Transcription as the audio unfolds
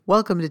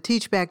Welcome to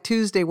Teachback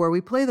Tuesday, where we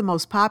play the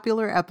most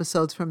popular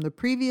episodes from the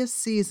previous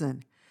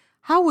season.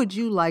 How would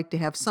you like to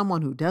have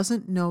someone who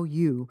doesn't know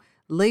you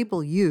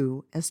label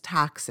you as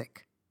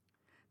toxic?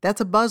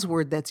 That's a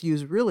buzzword that's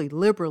used really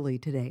liberally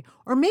today.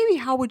 Or maybe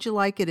how would you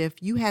like it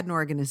if you had an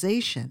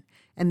organization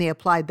and they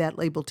applied that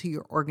label to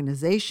your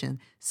organization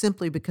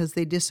simply because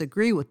they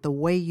disagree with the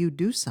way you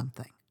do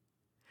something?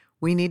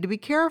 We need to be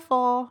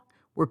careful.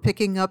 We're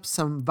picking up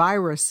some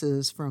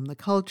viruses from the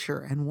culture,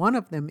 and one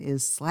of them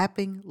is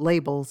slapping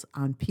labels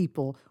on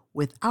people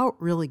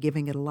without really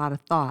giving it a lot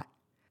of thought.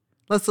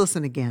 Let's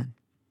listen again.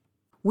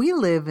 We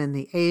live in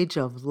the age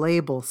of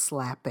label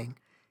slapping.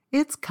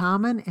 It's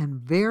common and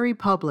very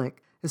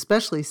public,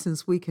 especially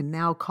since we can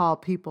now call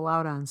people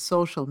out on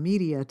social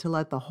media to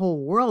let the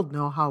whole world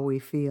know how we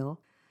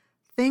feel.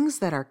 Things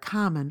that are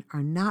common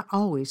are not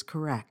always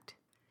correct.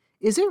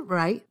 Is it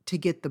right to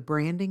get the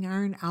branding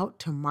iron out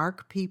to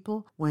mark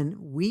people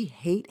when we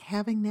hate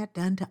having that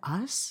done to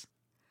us?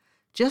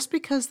 Just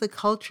because the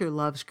culture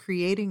loves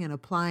creating and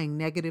applying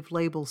negative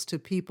labels to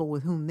people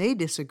with whom they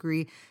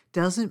disagree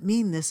doesn't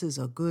mean this is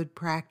a good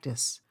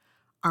practice.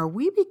 Are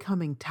we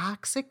becoming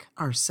toxic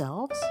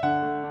ourselves?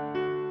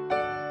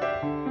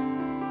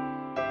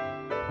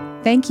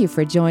 Thank you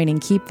for joining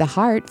Keep the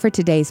Heart for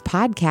today's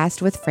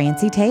podcast with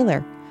Francie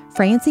Taylor.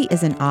 Francie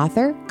is an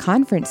author,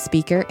 conference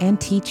speaker, and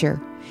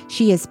teacher.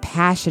 She is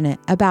passionate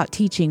about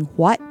teaching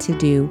what to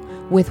do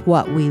with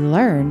what we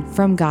learn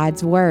from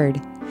God's Word.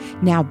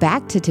 Now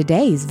back to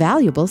today's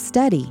valuable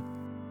study.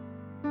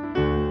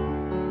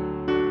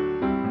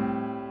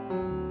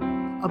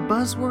 A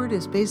buzzword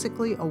is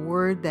basically a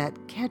word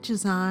that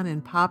catches on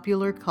in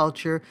popular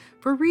culture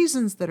for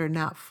reasons that are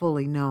not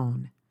fully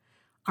known.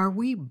 Are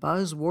we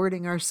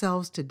buzzwording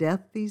ourselves to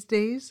death these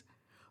days?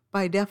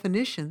 By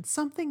definition,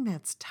 something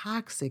that's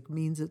toxic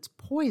means it's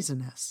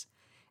poisonous.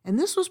 And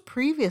this was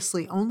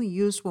previously only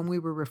used when we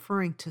were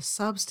referring to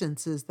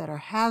substances that are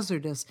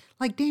hazardous,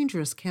 like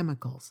dangerous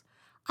chemicals.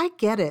 I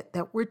get it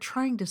that we're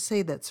trying to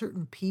say that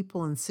certain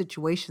people and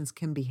situations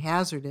can be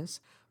hazardous,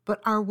 but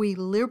are we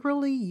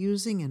liberally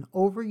using an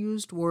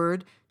overused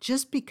word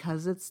just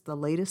because it's the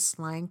latest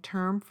slang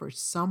term for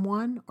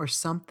someone or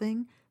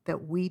something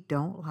that we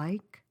don't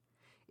like?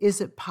 Is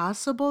it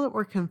possible that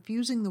we're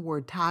confusing the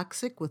word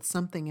toxic with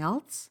something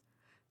else?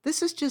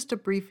 This is just a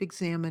brief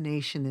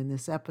examination in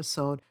this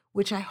episode,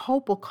 which I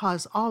hope will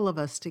cause all of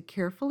us to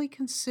carefully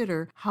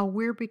consider how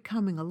we're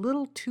becoming a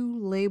little too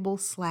label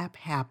slap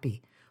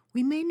happy.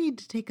 We may need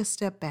to take a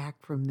step back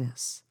from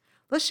this.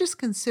 Let's just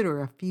consider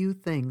a few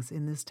things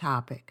in this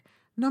topic.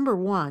 Number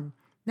one,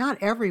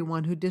 not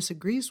everyone who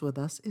disagrees with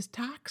us is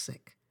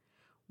toxic.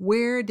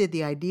 Where did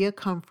the idea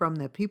come from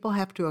that people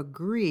have to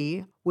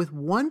agree with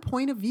one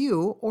point of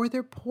view or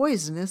they're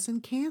poisonous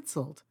and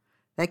canceled?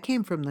 That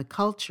came from the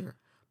culture.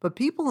 But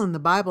people in the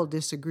Bible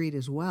disagreed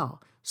as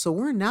well, so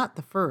we're not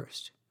the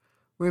first.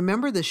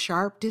 Remember the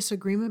sharp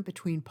disagreement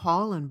between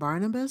Paul and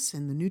Barnabas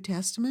in the New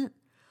Testament?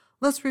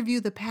 Let's review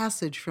the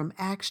passage from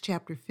Acts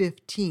chapter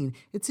 15.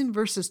 It's in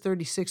verses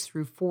 36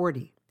 through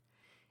 40.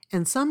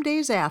 And some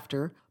days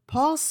after,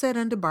 Paul said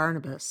unto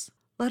Barnabas,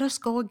 Let us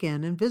go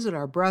again and visit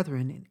our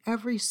brethren in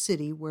every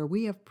city where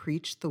we have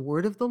preached the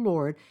word of the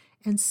Lord,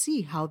 and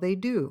see how they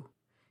do.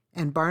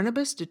 And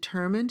Barnabas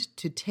determined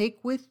to take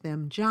with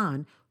them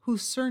John,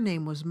 whose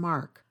surname was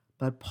Mark.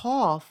 But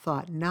Paul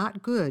thought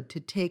not good to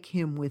take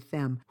him with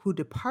them, who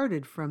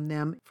departed from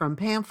them from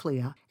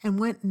Pamphylia, and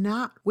went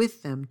not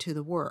with them to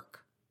the work.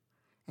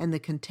 And the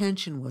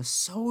contention was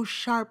so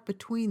sharp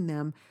between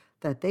them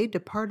that they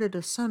departed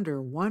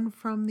asunder one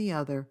from the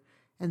other.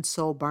 And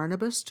so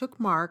Barnabas took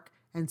Mark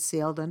and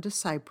sailed unto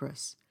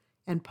Cyprus.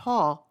 And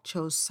Paul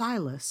chose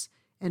Silas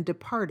and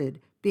departed,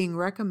 being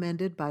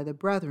recommended by the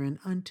brethren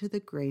unto the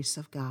grace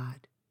of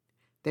God.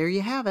 There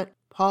you have it.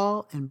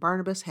 Paul and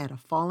Barnabas had a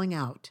falling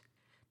out.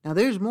 Now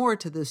there's more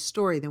to this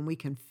story than we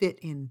can fit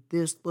in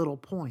this little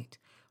point.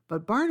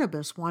 But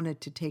Barnabas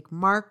wanted to take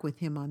Mark with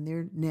him on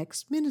their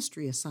next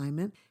ministry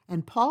assignment,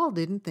 and Paul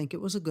didn't think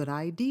it was a good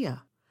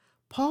idea.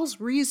 Paul's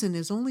reason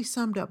is only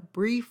summed up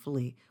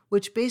briefly,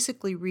 which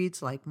basically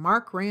reads like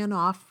Mark ran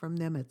off from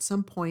them at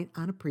some point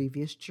on a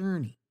previous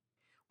journey.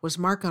 Was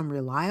Mark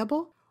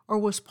unreliable, or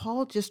was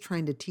Paul just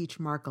trying to teach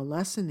Mark a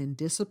lesson in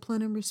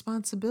discipline and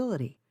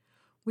responsibility?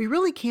 We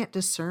really can't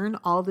discern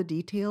all the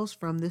details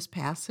from this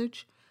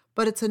passage,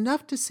 but it's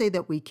enough to say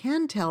that we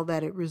can tell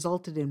that it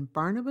resulted in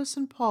Barnabas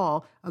and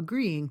Paul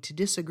agreeing to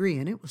disagree,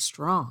 and it was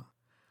strong.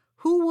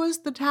 Who was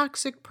the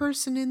toxic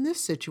person in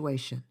this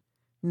situation?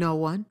 No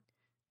one.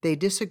 They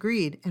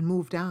disagreed and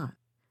moved on.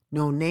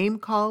 No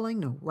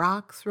name-calling, no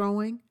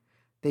rock-throwing.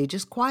 They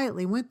just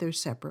quietly went their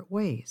separate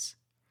ways.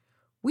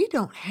 We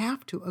don't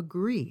have to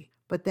agree,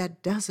 but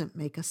that doesn't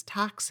make us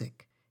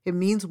toxic. It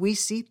means we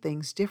see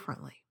things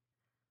differently.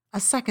 A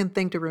second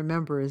thing to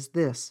remember is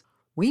this.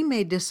 We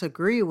may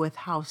disagree with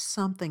how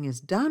something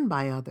is done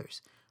by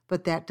others,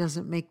 but that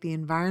doesn't make the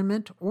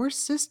environment or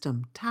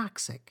system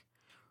toxic.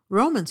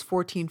 Romans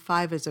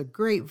 14:5 is a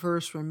great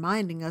verse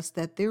reminding us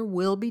that there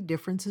will be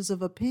differences of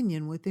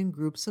opinion within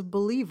groups of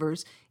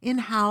believers in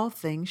how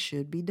things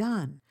should be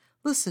done.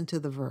 Listen to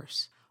the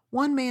verse.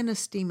 One man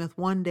esteemeth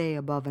one day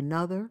above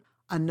another,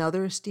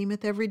 another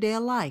esteemeth every day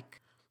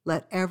alike.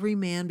 Let every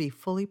man be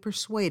fully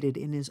persuaded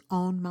in his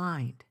own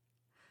mind.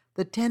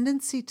 The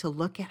tendency to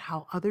look at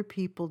how other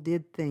people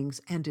did things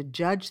and to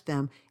judge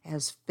them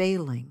as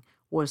failing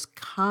was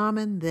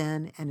common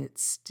then, and it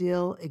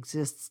still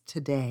exists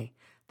today.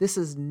 This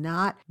is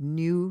not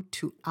new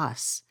to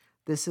us.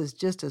 This is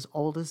just as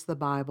old as the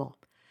Bible.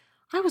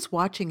 I was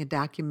watching a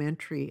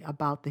documentary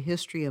about the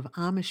history of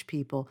Amish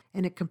people,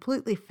 and it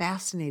completely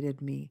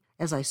fascinated me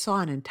as I saw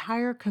an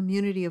entire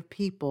community of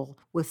people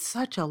with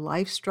such a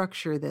life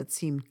structure that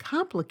seemed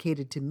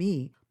complicated to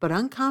me, but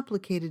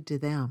uncomplicated to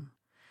them.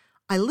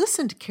 I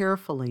listened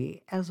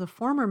carefully as a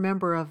former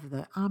member of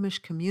the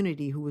Amish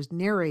community who was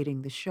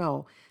narrating the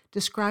show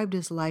described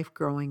his life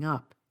growing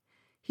up.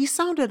 He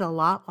sounded a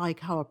lot like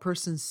how a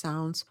person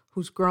sounds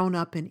who's grown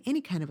up in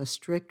any kind of a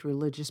strict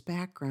religious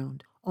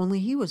background,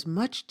 only he was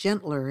much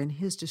gentler in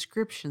his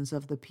descriptions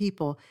of the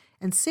people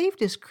and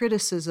saved his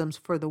criticisms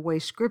for the way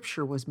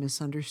Scripture was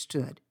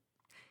misunderstood.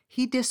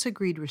 He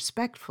disagreed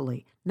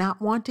respectfully,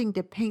 not wanting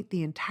to paint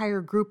the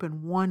entire group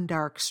in one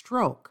dark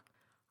stroke.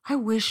 I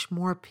wish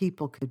more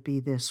people could be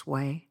this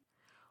way.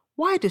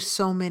 Why do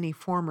so many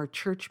former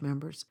church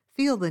members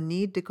feel the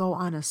need to go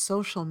on a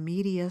social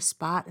media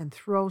spot and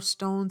throw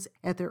stones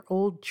at their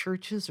old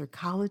churches or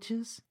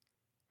colleges?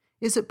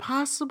 Is it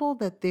possible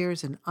that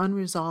there's an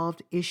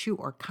unresolved issue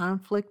or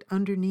conflict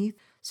underneath,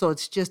 so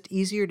it's just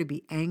easier to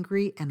be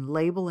angry and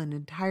label an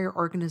entire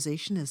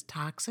organization as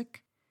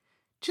toxic?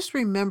 Just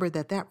remember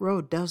that that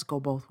road does go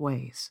both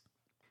ways.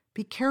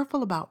 Be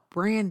careful about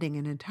branding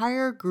an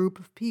entire group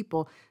of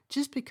people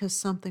just because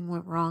something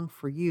went wrong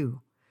for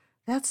you.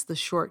 That's the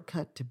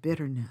shortcut to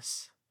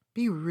bitterness.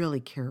 Be really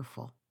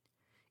careful.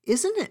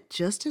 Isn't it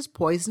just as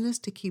poisonous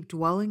to keep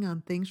dwelling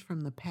on things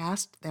from the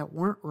past that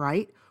weren't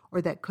right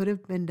or that could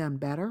have been done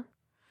better?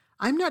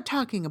 I'm not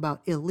talking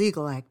about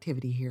illegal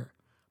activity here,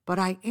 but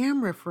I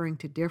am referring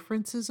to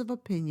differences of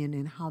opinion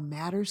in how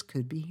matters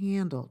could be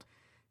handled.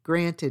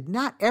 Granted,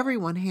 not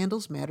everyone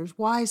handles matters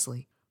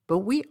wisely, but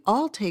we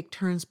all take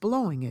turns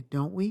blowing it,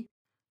 don't we?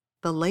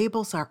 The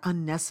labels are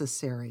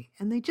unnecessary,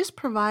 and they just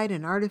provide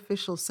an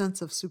artificial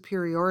sense of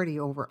superiority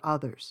over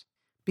others.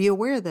 Be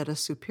aware that a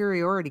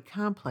superiority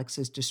complex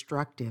is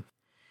destructive.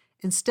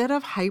 Instead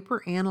of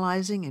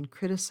hyper-analyzing and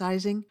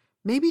criticizing,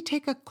 maybe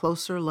take a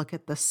closer look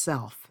at the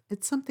self.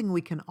 It's something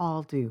we can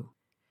all do.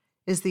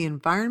 Is the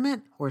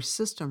environment or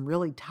system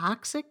really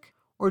toxic,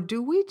 or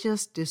do we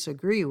just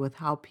disagree with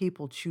how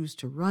people choose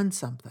to run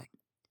something?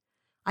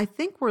 I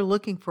think we're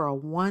looking for a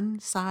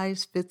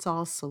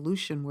one-size-fits-all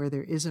solution where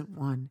there isn't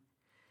one.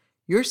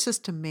 Your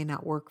system may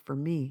not work for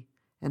me,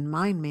 and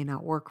mine may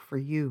not work for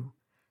you.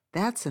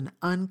 That's an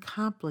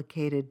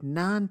uncomplicated,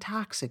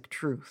 non-toxic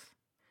truth.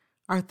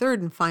 Our third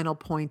and final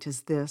point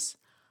is this.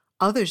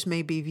 Others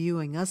may be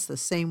viewing us the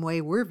same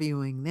way we're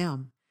viewing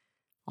them.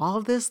 All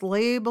this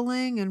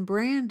labeling and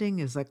branding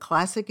is a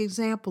classic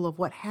example of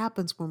what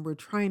happens when we're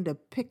trying to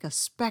pick a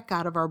speck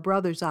out of our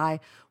brother's eye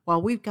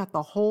while we've got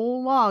the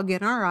whole log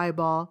in our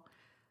eyeball.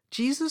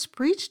 Jesus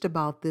preached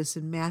about this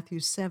in Matthew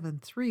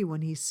 7:3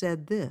 when he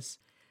said this,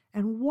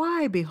 "And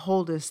why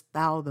beholdest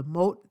thou the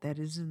mote that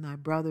is in thy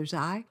brother's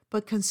eye,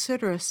 but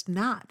considerest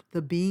not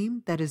the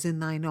beam that is in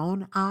thine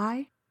own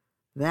eye?"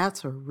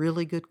 That's a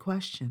really good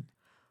question.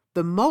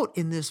 The mote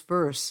in this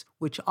verse,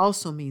 which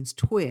also means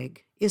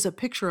twig, is a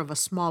picture of a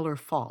smaller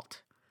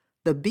fault.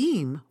 The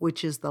beam,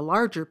 which is the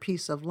larger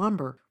piece of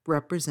lumber,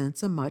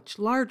 represents a much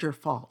larger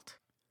fault.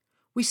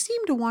 We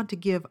seem to want to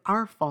give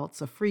our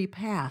faults a free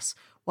pass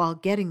while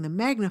getting the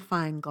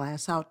magnifying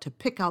glass out to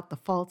pick out the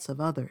faults of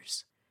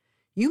others.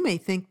 You may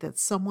think that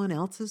someone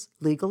else is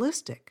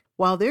legalistic,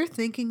 while they're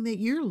thinking that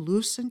you're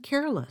loose and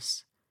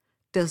careless.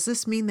 Does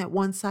this mean that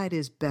one side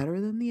is better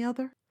than the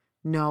other?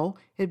 No,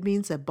 it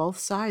means that both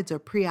sides are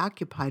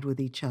preoccupied with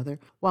each other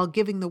while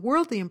giving the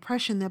world the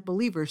impression that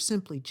believers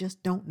simply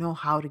just don't know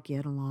how to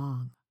get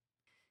along.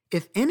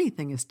 If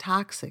anything is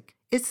toxic,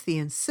 it's the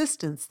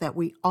insistence that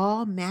we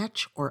all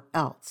match or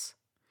else.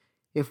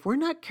 If we're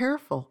not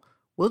careful,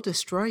 we'll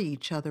destroy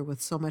each other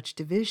with so much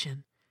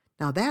division.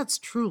 Now that's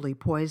truly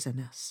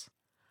poisonous.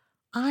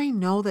 I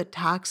know that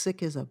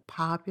toxic is a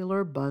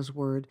popular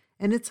buzzword,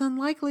 and it's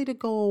unlikely to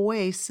go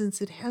away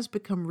since it has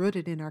become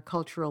rooted in our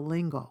cultural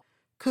lingo.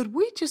 Could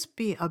we just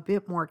be a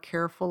bit more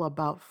careful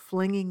about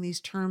flinging these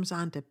terms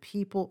onto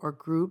people or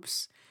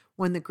groups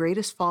when the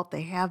greatest fault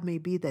they have may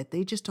be that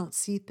they just don't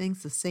see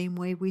things the same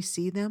way we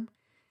see them?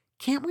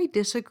 Can't we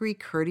disagree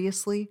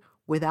courteously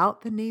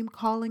without the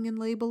name-calling and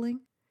labeling?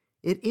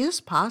 It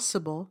is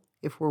possible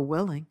if we're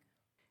willing.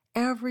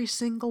 Every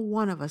single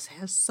one of us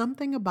has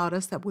something about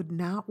us that would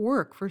not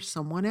work for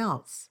someone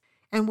else,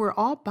 and we're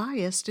all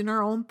biased in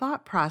our own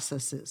thought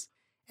processes.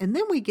 And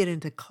then we get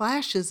into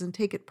clashes and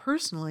take it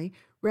personally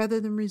rather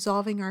than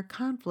resolving our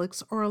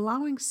conflicts or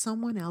allowing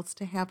someone else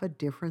to have a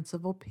difference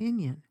of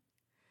opinion.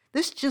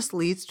 This just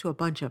leads to a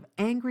bunch of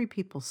angry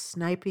people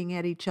sniping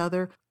at each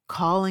other,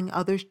 calling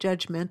others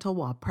judgmental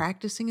while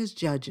practicing as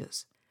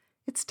judges.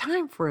 It's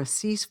time for a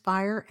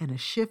ceasefire and a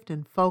shift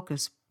in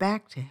focus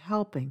back to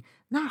helping,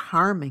 not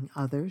harming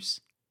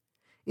others.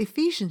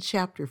 Ephesians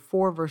chapter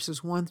 4,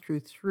 verses 1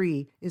 through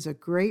 3 is a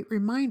great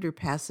reminder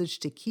passage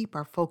to keep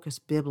our focus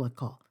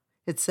biblical.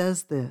 It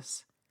says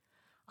this,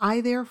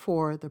 I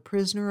therefore, the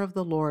prisoner of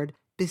the Lord,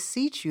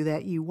 beseech you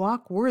that ye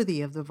walk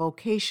worthy of the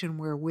vocation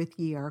wherewith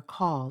ye are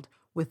called,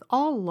 with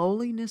all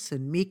lowliness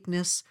and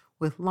meekness,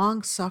 with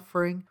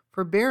long-suffering,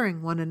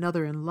 forbearing one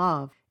another in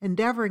love,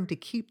 endeavoring to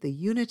keep the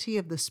unity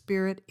of the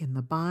Spirit in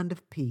the bond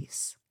of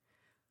peace.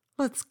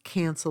 Let's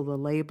cancel the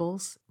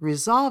labels,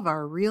 resolve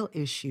our real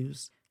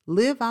issues,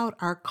 live out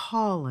our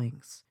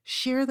callings,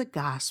 share the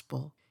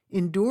gospel,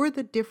 endure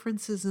the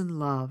differences in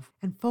love,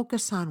 and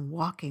focus on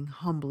walking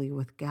humbly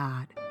with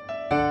God.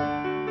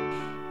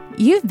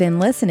 You've been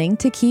listening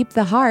to Keep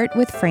the Heart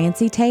with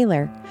Francie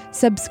Taylor.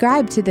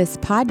 Subscribe to this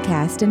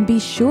podcast and be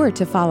sure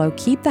to follow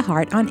Keep the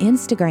Heart on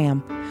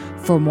Instagram.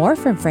 For more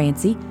from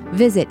Francie,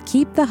 visit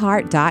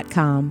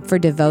keeptheheart.com for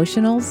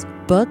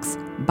devotionals, books,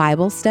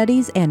 Bible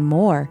studies, and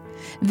more.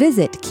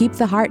 Visit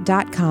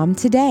keeptheheart.com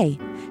today.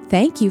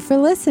 Thank you for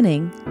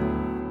listening.